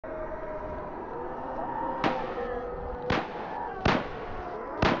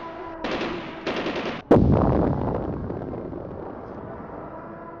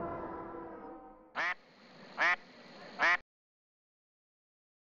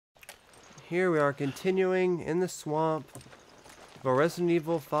here we are continuing in the swamp of a Resident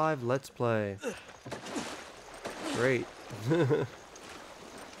Evil 5 Let's Play. Great.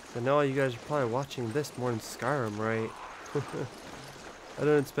 I know all you guys are probably watching this more than Skyrim, right? I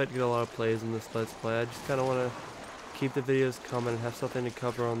don't expect to get a lot of plays in this Let's Play. I just kind of want to keep the videos coming and have something to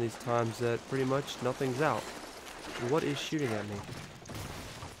cover on these times that pretty much nothing's out. What is shooting at me?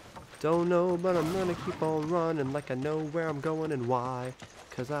 Don't know, but I'm gonna keep on running like I know where I'm going and why.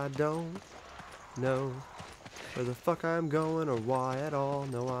 Cause I don't know where the fuck I'm going or why at all.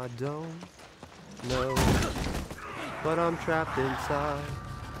 No, I don't know. But I'm trapped inside.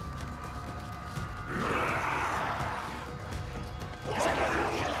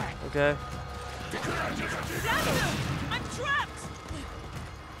 Okay. I'm trapped.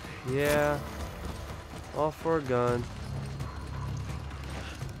 Yeah. All for a gun.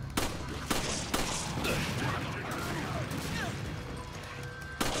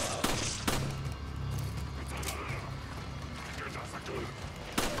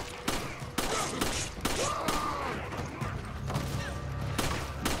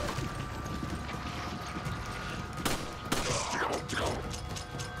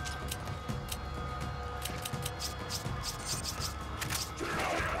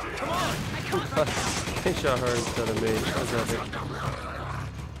 He shot her instead of me. That was epic.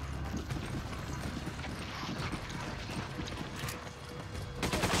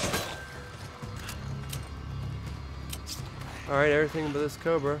 Alright, everything but this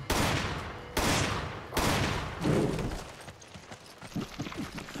Cobra.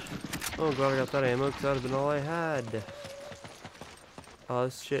 Oh, glad I got that ammo, because that would have been all I had. Oh,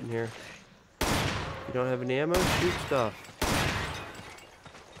 there's shit in here. You don't have any ammo? Shoot stuff.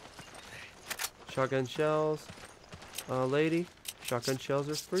 Shotgun shells. Lady, shotgun shells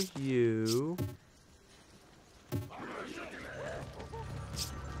are for you.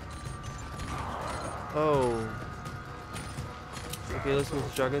 Oh. Okay, listen to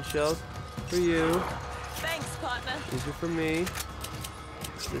the shotgun shells. For you. Thanks, partner. These are for me.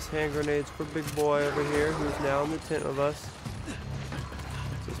 This hand grenade's for big boy over here, who's now in the tent with us.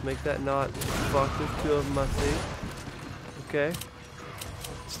 Just make that not fuck. There's two of them, I see. Okay.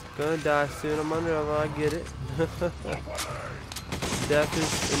 Gonna die soon. I'm under level. I get it. Death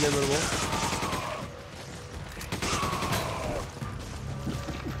is inevitable.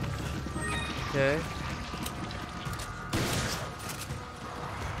 Okay.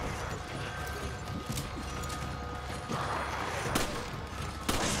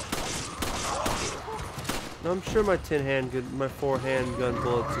 No, I'm sure my 4 handgun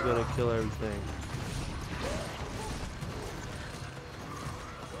bullets are gonna kill everything.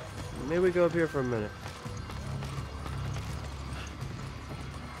 Maybe we go up here for a minute.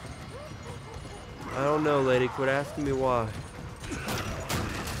 I don't know, lady. Quit asking me why.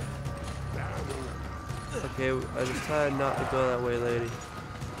 Okay, I decided not to go that way, lady.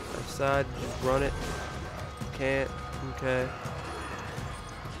 I decided to just run it. Can't. Okay.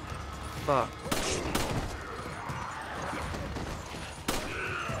 Fuck.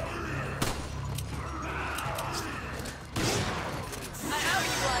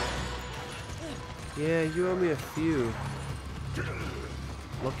 Yeah, you owe me a few.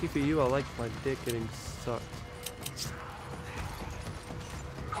 Lucky for you, I like my dick getting sucked.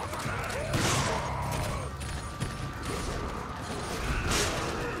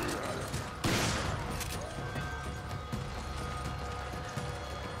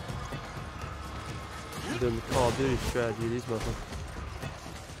 I'm doing the Call of Duty strategy, these motherfuckers.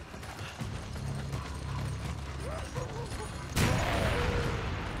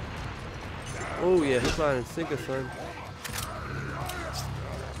 Oh yeah, he's flying in sinker, son.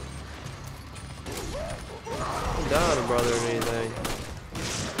 I'm down a brother or anything.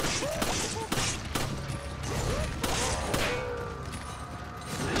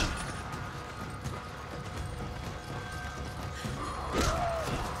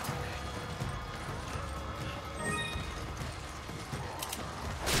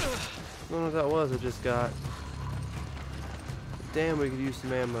 I don't know what that was I just got. Damn, we could use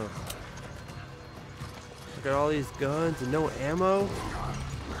some ammo. I got all these guns and no ammo?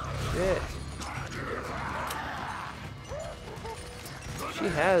 Shit. She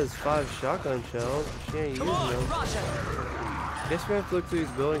has 5 shotgun shells, but she ain't using them. Guess we have to look through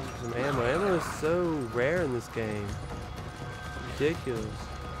these buildings for some ammo. Ammo is so rare in this game. Ridiculous.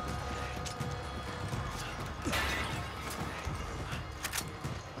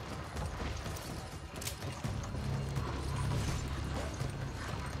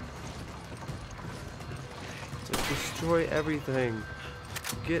 Destroy everything.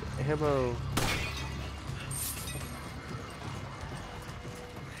 Get ammo.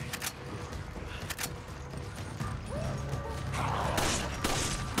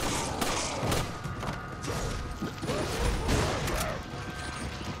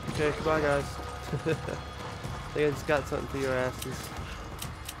 Okay, goodbye, guys. I think I just got something for your asses.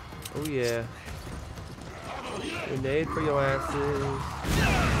 Oh, yeah. Grenade for your asses.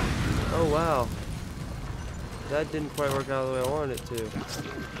 Oh, wow. That didn't quite work out the way I wanted it to.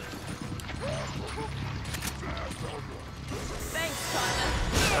 Thanks, partner.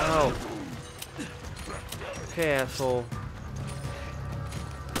 Ow. Okay, asshole.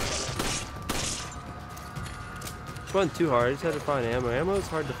 It wasn't too hard. I just had to find ammo. Ammo is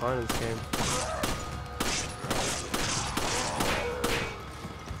hard to find in this game.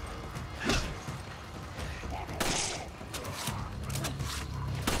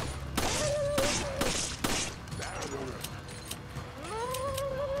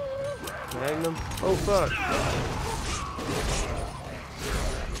 Magnum? Oh, fuck.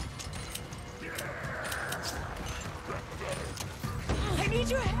 I need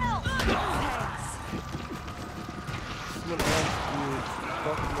your help. Thanks. Someone asked you to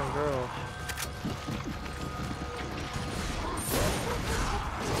fuck my girl.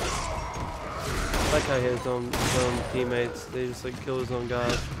 I like how he has his own teammates. They just like kill his own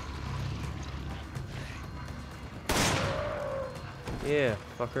guys. Yeah,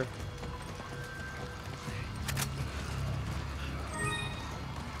 fucker.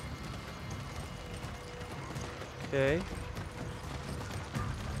 Okay.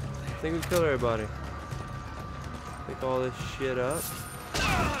 I think we killed everybody. Pick all this shit up.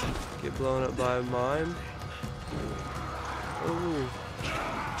 Get blown up by a mine. Ooh.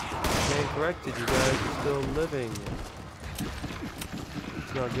 Stand corrected, you guys are still living.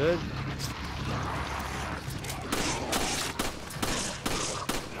 It's not good.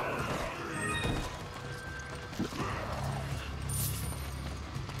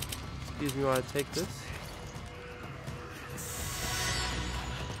 Excuse me while I take this.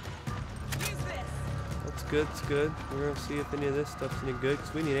 That's good, it's good. We're gonna see if any of this stuff's any good,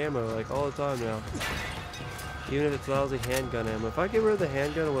 because we need ammo like all the time now. Even if it's lousy handgun ammo. If I get rid of the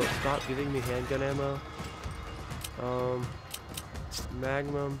handgun, will it stop giving me handgun ammo?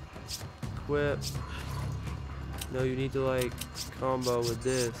 Magnum, equip. No, you need to like combo with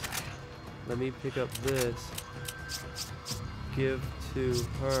this. Let me pick up this. Give to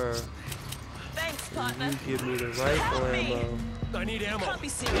her. Thanks, And partner. you give me the rifle Help me. ammo. I need ammo. Can't be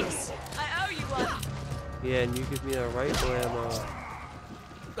serious. I owe you one. Yeah, and you give me the rifle ammo.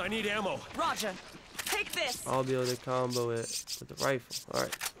 I need ammo. Roger. Take this. I'll be able to combo it with the rifle.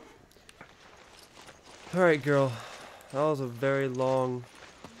 Alright. Alright, girl. That was a very long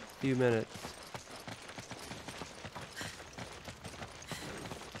few minutes.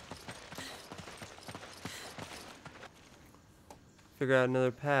 Figure out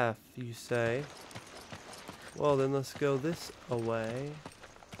another path, you say. Well, then let's go this away.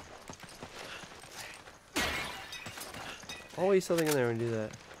 Always something in there when you do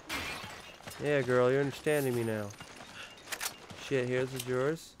that. Yeah, girl, you're understanding me now. Shit, here's is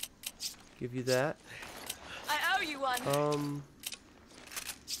yours. Give you that. I owe you one.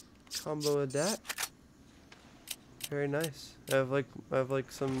 Combo with that. Very nice. I have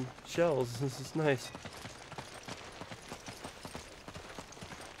like some shells. This is nice.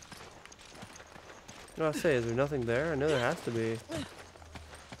 What do I say? Is there nothing there? I know there has to be.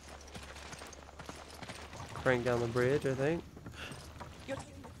 Crank down the bridge, I think. You're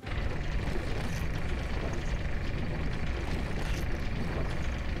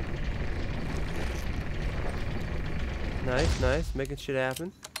Nice, nice. Making shit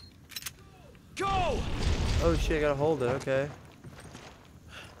happen. Go! Oh shit, I gotta hold it. Okay.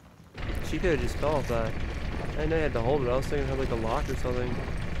 She could have just fell off that. I didn't know you had to hold it. I was thinking it had like a lock or something.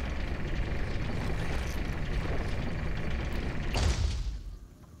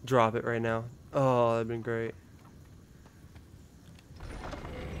 Drop it right now. Oh, that'd been great.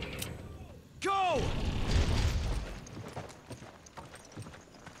 Go!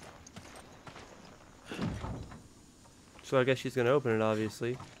 So I guess she's gonna open it,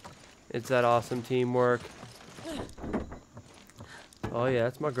 obviously. It's that awesome teamwork. Oh yeah,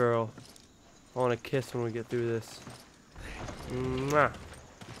 that's my girl. I want to kiss when we get through this. Mwah.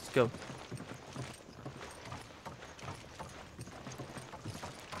 Let's go.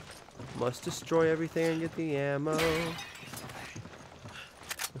 Must destroy everything and get the ammo.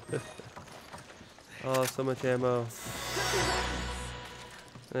 Oh, so much ammo.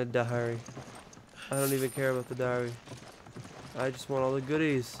 And a diary. I don't even care about the diary. I just want all the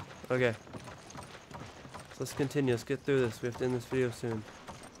goodies. Okay. So let's continue. Let's get through this. We have to end this video soon.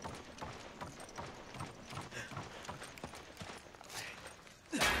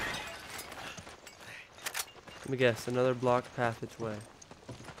 Let me guess. Another blocked passageway.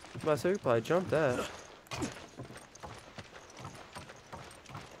 I said we probably jumped that.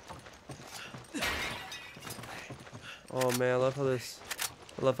 Oh man, I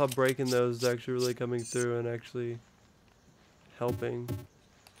love how breaking those is actually really coming through and actually helping.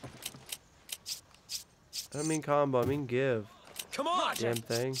 I don't mean combo, I mean give. Come on! Damn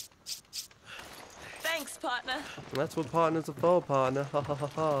thing. Thanks, partner. And that's what partners are for, partner. Ha ha ha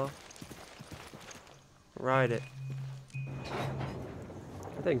ha. Ride it.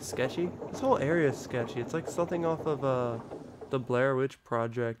 That thing's sketchy. This whole area is sketchy. It's like something off of the Blair Witch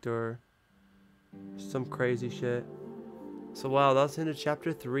Project or some crazy shit. So wow, that's into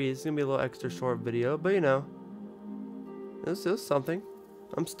chapter 3. It's gonna be a little extra short video, but you know, it was something.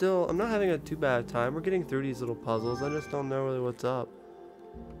 I'm not having a too bad time. We're getting through these little puzzles. I just don't know really what's up.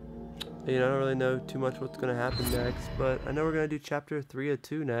 You know, I don't really know too much what's gonna happen next, but I know we're gonna do chapter 3 of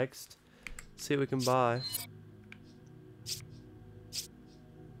 2 next. See what we can buy.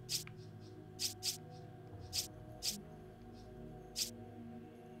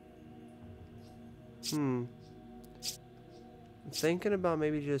 I'm thinking about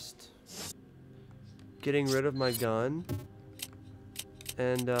maybe just getting rid of my gun.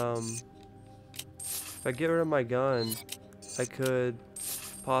 And if I get rid of my gun, I could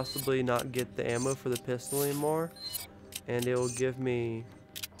possibly not get the ammo for the pistol anymore, and it will give me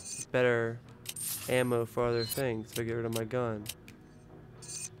better ammo for other things if I get rid of my gun.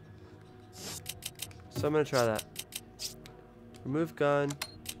 So I'm gonna try that. Remove gun,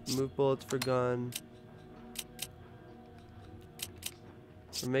 remove bullets for gun,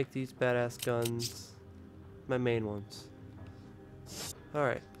 or make these badass guns my main ones.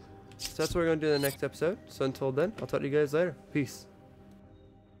 Alright, so that's what we're gonna do in the next episode. So until then, I'll talk to you guys later. Peace.